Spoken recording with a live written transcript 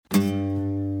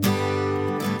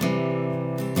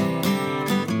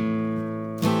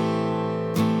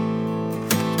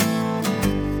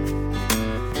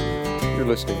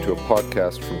listening to a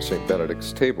podcast from St.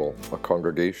 Benedict's Table, a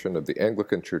congregation of the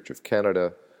Anglican Church of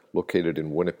Canada located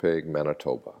in Winnipeg,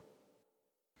 Manitoba.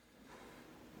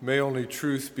 May only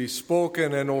truth be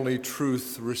spoken and only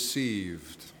truth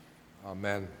received.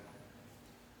 Amen.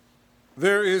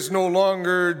 There is no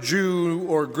longer Jew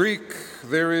or Greek.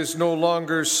 There is no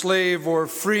longer slave or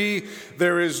free.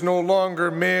 There is no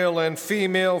longer male and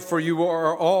female, for you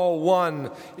are all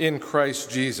one in Christ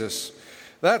Jesus.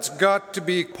 That's got to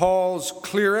be Paul's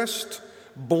clearest,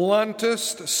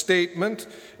 bluntest statement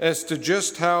as to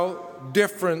just how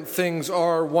different things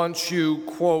are once you,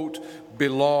 quote,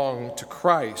 belong to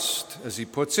Christ, as he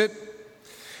puts it.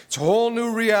 It's a whole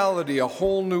new reality, a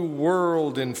whole new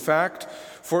world, in fact,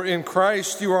 for in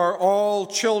Christ you are all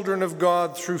children of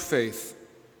God through faith.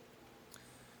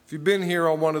 If you've been here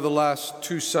on one of the last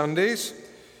 2 Sundays,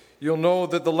 you'll know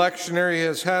that the lectionary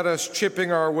has had us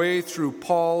chipping our way through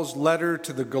Paul's letter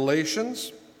to the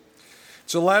Galatians.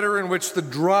 It's a letter in which the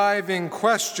driving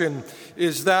question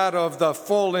is that of the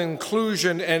full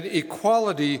inclusion and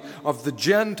equality of the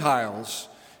Gentiles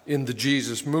in the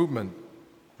Jesus movement.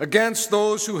 Against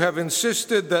those who have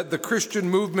insisted that the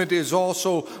Christian movement is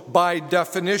also, by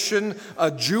definition, a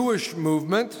Jewish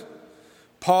movement,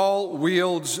 Paul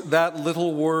wields that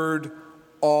little word,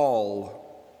 all.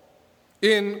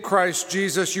 In Christ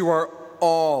Jesus, you are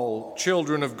all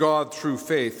children of God through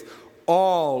faith.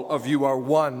 All of you are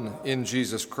one in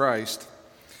Jesus Christ.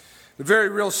 In a very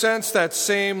real sense, that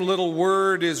same little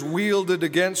word is wielded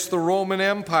against the Roman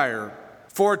Empire.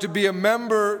 For to be a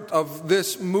member of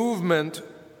this movement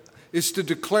is to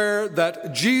declare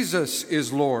that Jesus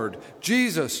is Lord.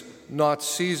 Jesus, not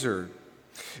Caesar.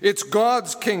 It's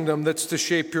God's kingdom that's to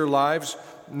shape your lives,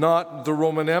 not the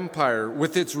Roman Empire,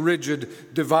 with its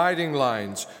rigid dividing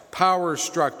lines, power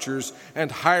structures, and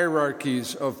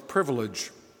hierarchies of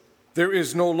privilege. There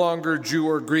is no longer Jew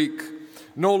or Greek,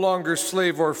 no longer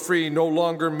slave or free, no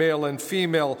longer male and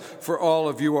female, for all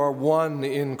of you are one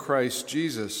in Christ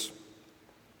Jesus.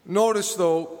 Notice,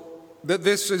 though, that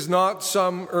this is not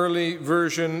some early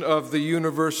version of the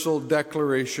Universal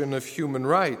Declaration of Human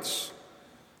Rights,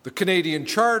 the Canadian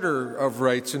Charter of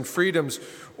Rights and Freedoms,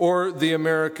 or the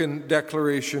American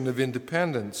Declaration of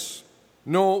Independence.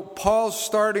 No, Paul's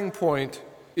starting point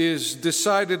is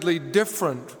decidedly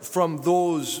different from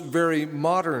those very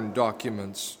modern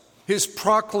documents. His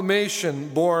proclamation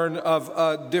born of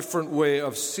a different way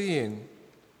of seeing.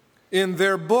 In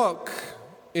their book,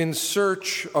 In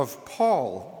Search of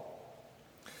Paul,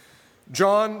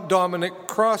 John Dominic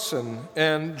Crossan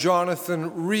and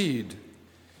Jonathan Reed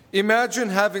imagine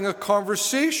having a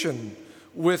conversation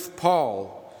with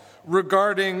Paul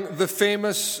regarding the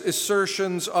famous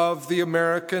assertions of the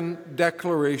American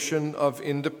Declaration of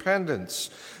Independence,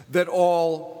 that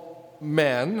all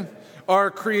men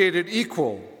are created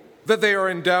equal, that they are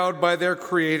endowed by their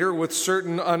Creator with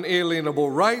certain unalienable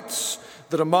rights,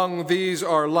 that among these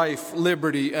are life,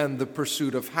 liberty, and the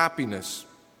pursuit of happiness.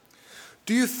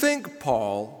 Do you think,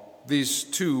 Paul, these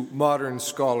two modern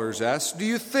scholars ask, do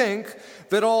you think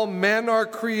that all men are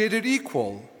created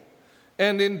equal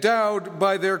and endowed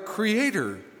by their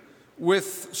Creator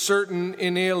with certain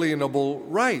inalienable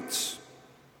rights?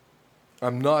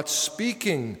 I'm not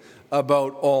speaking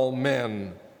about all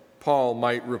men, Paul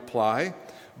might reply,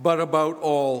 but about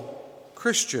all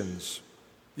Christians.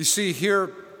 You see,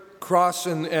 here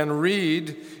Crossan and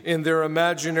Reed, in their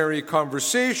imaginary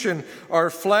conversation, are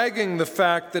flagging the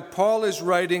fact that Paul is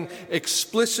writing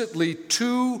explicitly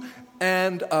to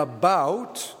and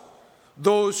about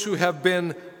those who have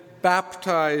been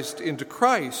baptized into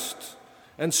Christ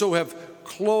and so have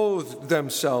clothed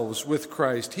themselves with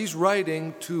Christ. He's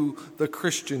writing to the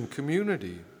Christian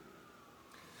community.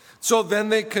 So then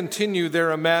they continue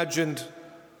their imagined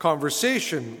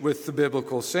conversation with the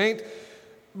biblical saint.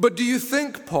 But do you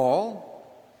think, Paul,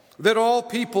 that all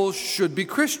people should be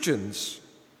Christians?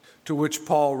 To which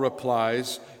Paul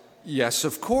replies, yes,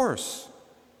 of course.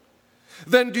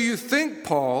 Then do you think,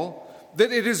 Paul,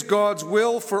 that it is God's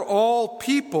will for all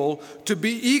people to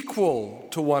be equal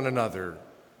to one another?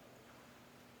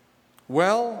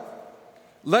 Well,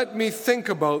 let me think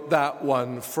about that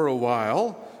one for a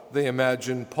while, they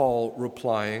imagine Paul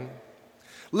replying.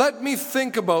 Let me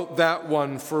think about that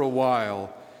one for a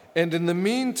while. And in the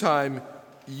meantime,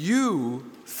 you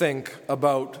think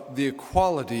about the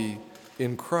equality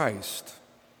in Christ.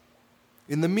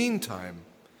 In the meantime,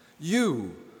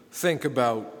 you think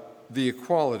about the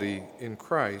equality in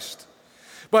Christ.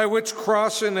 By which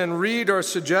Crossan and Reed are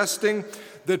suggesting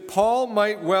that Paul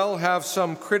might well have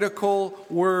some critical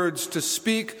words to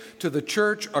speak to the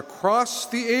church across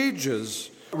the ages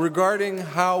regarding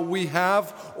how we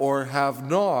have or have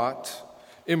not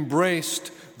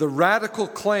embraced the radical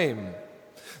claim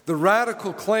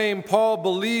Paul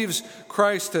believes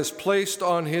Christ has placed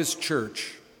on his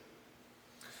church.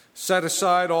 Set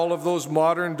aside all of those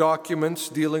modern documents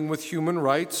dealing with human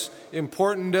rights,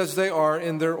 important as they are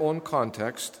in their own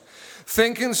context.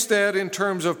 Think instead in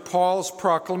terms of Paul's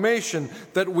proclamation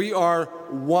that we are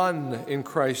one in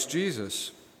Christ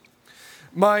Jesus.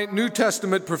 My New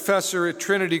Testament professor at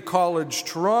Trinity College,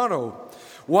 Toronto,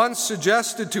 once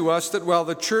suggested to us that while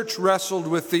the church wrestled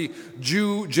with the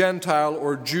Jew-Gentile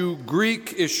or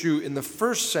Jew-Greek issue in the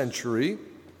first century,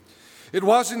 it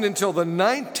wasn't until the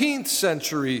 19th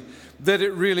century that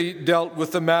it really dealt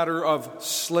with the matter of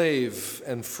slave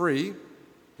and free.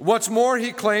 What's more,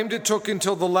 he claimed it took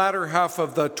until the latter half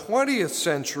of the 20th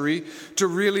century to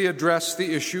really address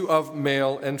the issue of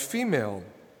male and female.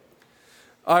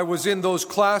 I was in those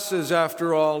classes,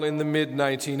 after all, in the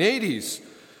mid-1980s,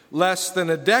 less than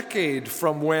a decade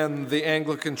from when the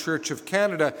Anglican Church of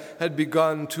Canada had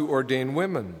begun to ordain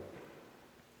women.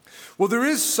 Well, there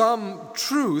is some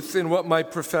truth in what my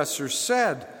professor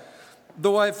said,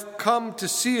 though I've come to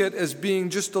see it as being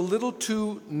just a little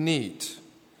too neat,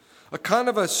 a kind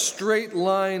of a straight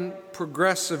line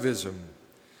progressivism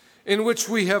in which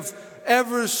we have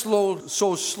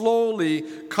so slowly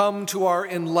come to our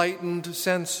enlightened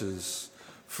senses.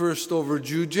 First over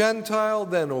Jew-Gentile,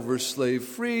 then over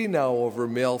slave-free, now over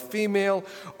male-female.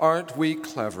 Aren't we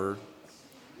clever?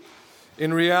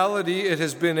 In reality, it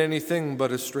has been anything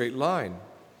but a straight line.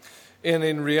 And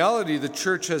in reality, the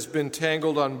church has been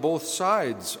tangled on both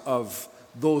sides of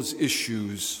those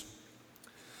issues.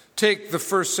 Take the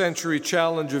first century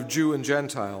challenge of Jew and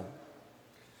Gentile.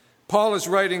 Paul is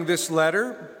writing this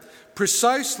letter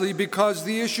precisely because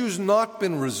the issue's not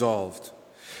been resolved.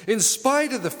 In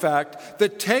spite of the fact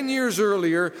that 10 years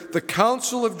earlier, the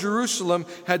Council of Jerusalem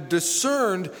had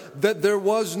discerned that there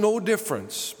was no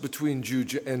difference between Jew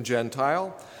and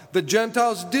Gentile, the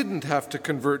Gentiles didn't have to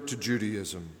convert to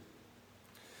Judaism.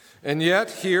 And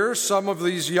yet here, some of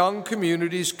these young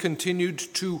communities continued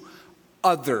to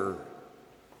other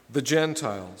the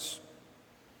Gentiles,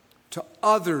 to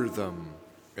other them.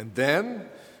 And then,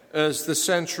 as the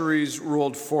centuries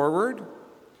rolled forward,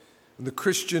 the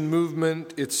Christian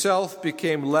movement itself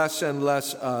became less and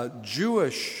less a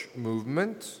Jewish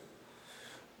movement.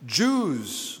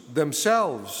 Jews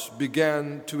themselves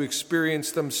began to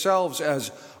experience themselves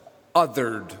as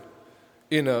othered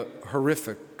in a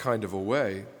horrific kind of a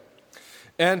way.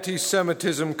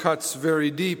 Anti-Semitism cuts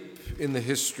very deep in the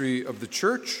history of the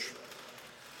church,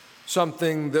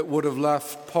 something that would have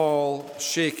left Paul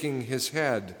shaking his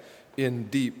head in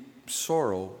deep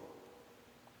sorrow.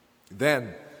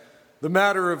 Then, the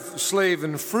matter of slave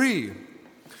and free.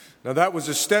 Now, that was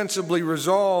ostensibly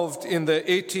resolved in the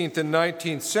 18th and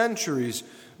 19th centuries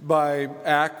by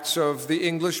acts of the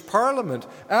English Parliament,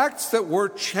 acts that were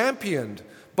championed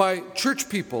by church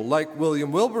people like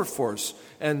William Wilberforce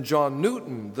and John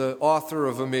Newton, the author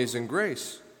of Amazing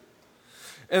Grace.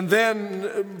 And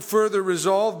then further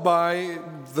resolved by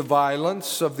the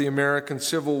violence of the American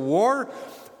Civil War,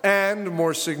 and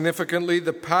more significantly,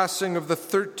 the passing of the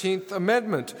 13th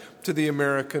Amendment to the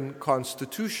American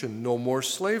Constitution, no more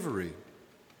slavery.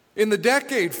 In the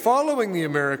decade following the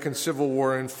American Civil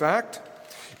War, in fact,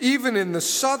 even in the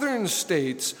southern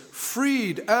states,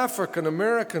 freed African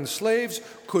American slaves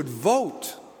could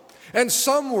vote, and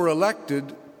some were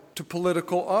elected to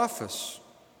political office.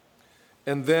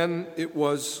 And then it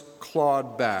was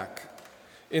clawed back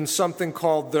in something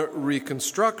called the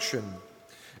Reconstruction.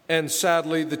 And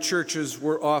sadly, the churches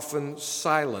were often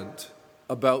silent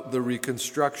about the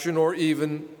Reconstruction or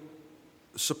even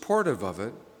supportive of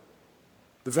it.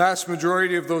 The vast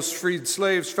majority of those freed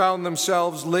slaves found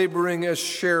themselves laboring as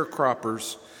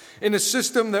sharecroppers in a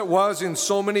system that was in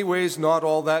so many ways not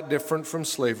all that different from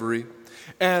slavery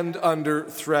and under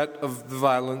threat of the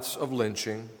violence of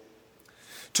lynching.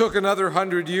 Took another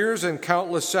 100 years and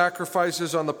countless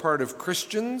sacrifices on the part of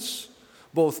Christians,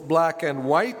 both black and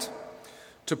white,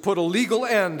 to put a legal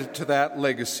end to that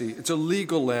legacy. It's a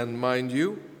legal end, mind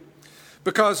you,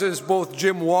 because as both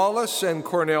Jim Wallace and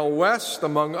Cornel West,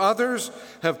 among others,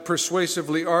 have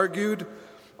persuasively argued,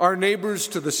 our neighbors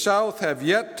to the south have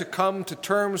yet to come to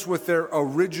terms with their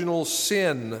original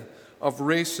sin of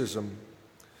racism.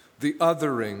 The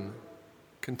othering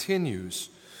continues.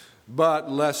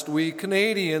 But lest we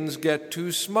Canadians get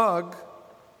too smug,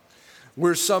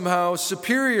 we're somehow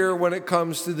superior when it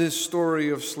comes to this story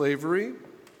of slavery.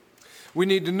 We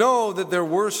need to know that there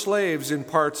were slaves in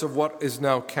parts of what is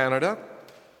now Canada.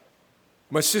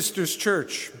 My sister's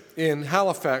church in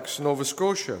Halifax, Nova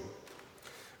Scotia,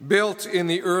 built in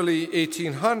the early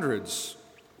 1800s,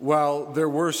 while there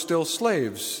were still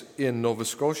slaves in Nova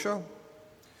Scotia.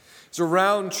 It's a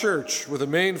round church with a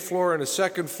main floor and a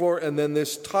second floor, and then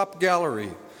this top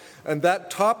gallery. And that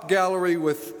top gallery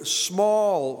with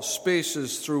small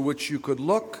spaces through which you could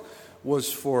look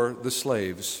was for the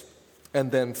slaves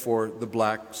and then for the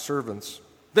black servants.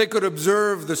 They could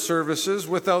observe the services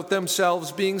without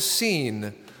themselves being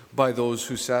seen by those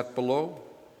who sat below.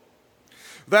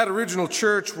 That original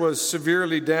church was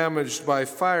severely damaged by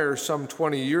fire some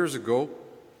 20 years ago.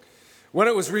 When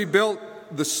it was rebuilt,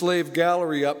 the slave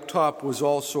gallery up top was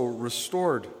also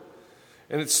restored.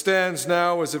 And it stands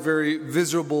now as a very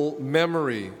visible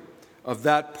memory of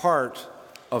that part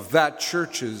of that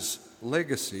church's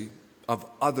legacy of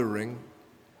othering.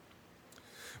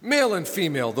 Male and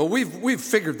female, though, we've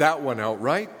figured that one out,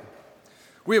 right?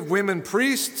 We have women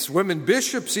priests, women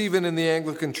bishops, even in the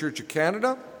Anglican Church of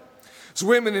Canada. There's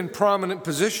women in prominent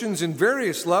positions in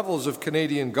various levels of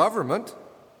Canadian government.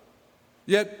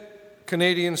 Yet,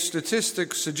 Canadian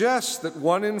statistics suggest that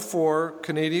 1 in 4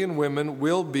 Canadian women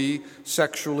will be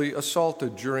sexually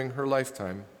assaulted during her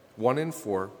lifetime. 1 in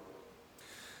 4.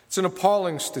 It's an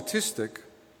appalling statistic,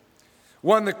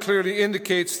 one that clearly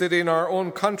indicates that in our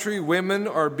own country, women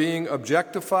are being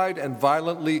objectified and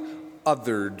violently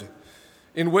othered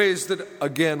in ways that,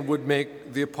 again, would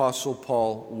make the Apostle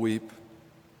Paul weep.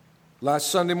 Last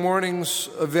Sunday morning's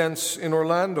events in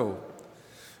Orlando,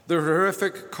 the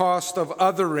horrific cost of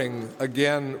othering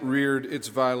again reared its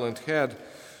violent head.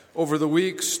 Over the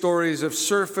week, stories have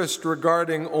surfaced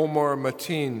regarding Omar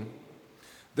Mateen,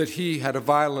 that he had a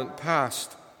violent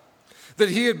past, that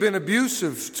he had been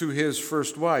abusive to his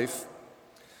first wife,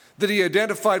 that he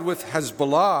identified with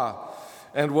Hezbollah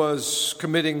and was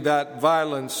committing that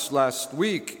violence last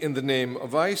week in the name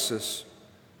of ISIS,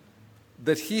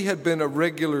 that he had been a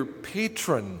regular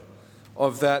patron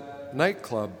of that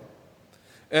nightclub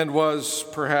and was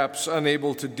perhaps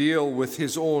unable to deal with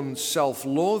his own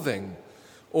self-loathing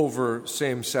over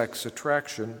same-sex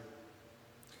attraction.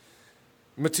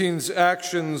 Mateen's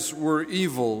actions were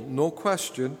evil, no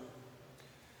question,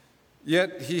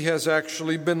 yet he has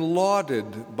actually been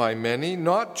lauded by many,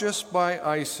 not just by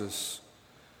ISIS.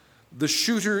 The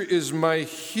shooter is my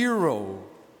hero,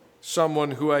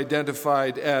 someone who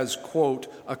identified as,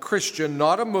 quote, a Christian,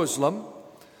 not a Muslim,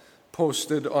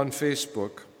 posted on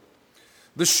Facebook.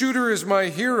 The shooter is my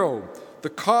hero. The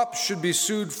cop should be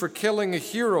sued for killing a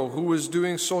hero who was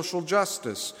doing social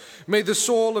justice. May the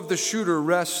soul of the shooter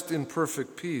rest in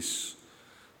perfect peace.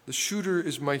 The shooter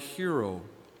is my hero.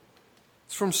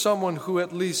 It's from someone who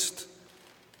at least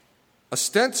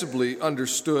ostensibly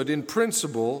understood in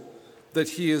principle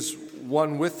that he is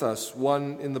one with us,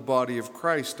 one in the body of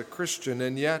Christ, a Christian,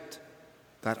 and yet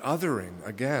that othering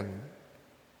again.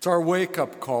 It's our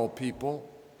wake-up call, people.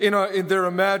 In their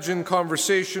imagined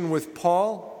conversation with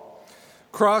Paul,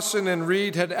 Crossan and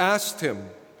Reed had asked him,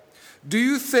 do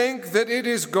you think that it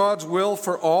is God's will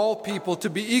for all people to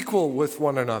be equal with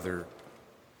one another?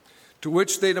 To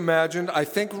which they'd imagined, I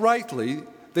think rightly,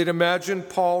 they'd imagined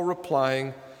Paul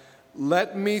replying,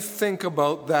 let me think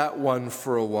about that one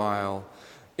for a while.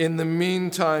 In the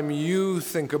meantime, you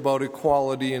think about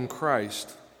equality in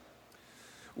Christ.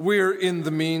 We're in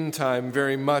the meantime,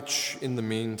 very much in the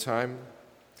meantime.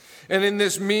 And in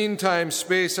this meantime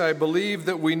space, I believe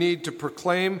that we need to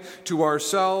proclaim to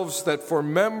ourselves that for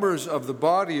members of the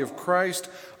body of Christ,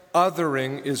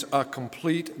 othering is a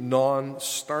complete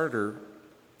non-starter.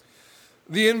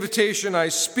 The invitation I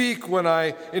speak when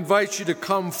I invite you to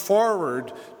come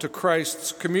forward to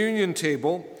Christ's communion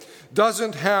table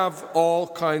doesn't have all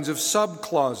kinds of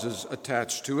subclauses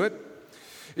attached to it.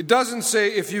 It doesn't say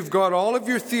if you've got all of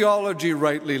your theology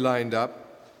rightly lined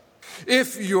up,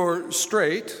 if you're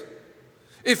straight,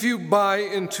 if you buy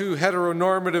into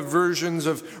heteronormative versions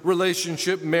of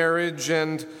relationship, marriage,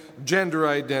 and gender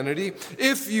identity,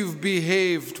 if you've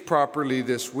behaved properly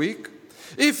this week,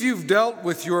 if you've dealt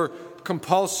with your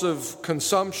compulsive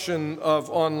consumption of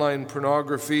online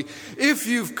pornography, if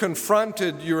you've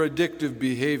confronted your addictive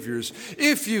behaviors,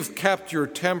 if you've kept your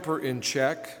temper in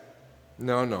check,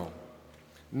 no.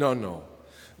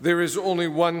 There is only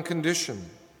one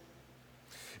condition.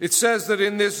 It says that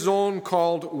in this zone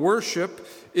called worship,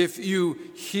 if you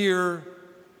hear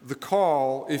the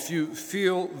call, if you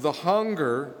feel the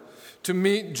hunger to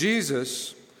meet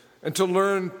Jesus and to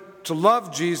learn to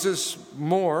love Jesus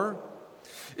more,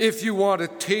 if you want to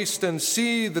taste and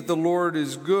see that the Lord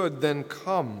is good, then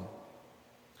come.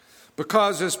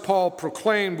 Because as Paul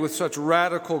proclaimed with such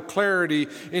radical clarity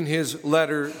in his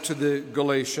letter to the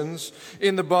Galatians,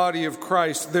 in the body of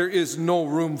Christ there is no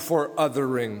room for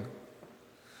othering.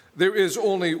 There is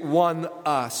only one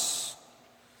us.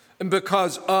 And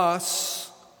because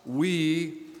us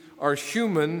we are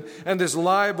human and as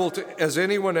liable as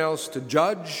anyone else to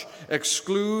judge,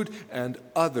 exclude, and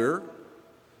other,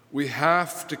 we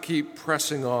have to keep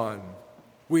pressing on.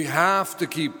 We have to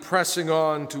keep pressing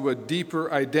on to a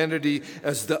deeper identity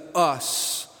as the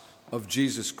us of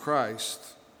Jesus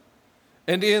Christ.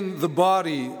 And in the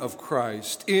body of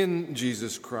Christ, in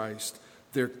Jesus Christ,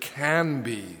 there can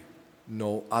be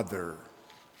no other.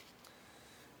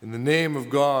 In the name of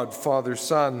God, Father,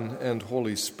 Son, and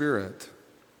Holy Spirit.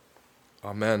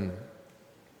 Amen.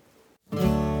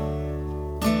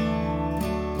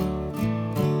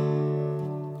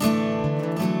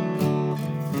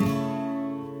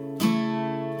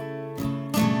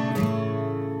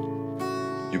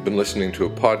 You've been listening to a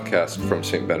podcast from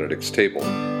St. Benedict's Table.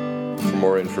 For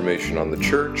more information on the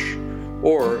church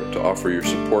or to offer your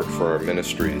support for our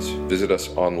ministries, visit us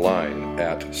online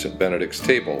at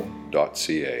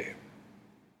stbenedictstable.ca.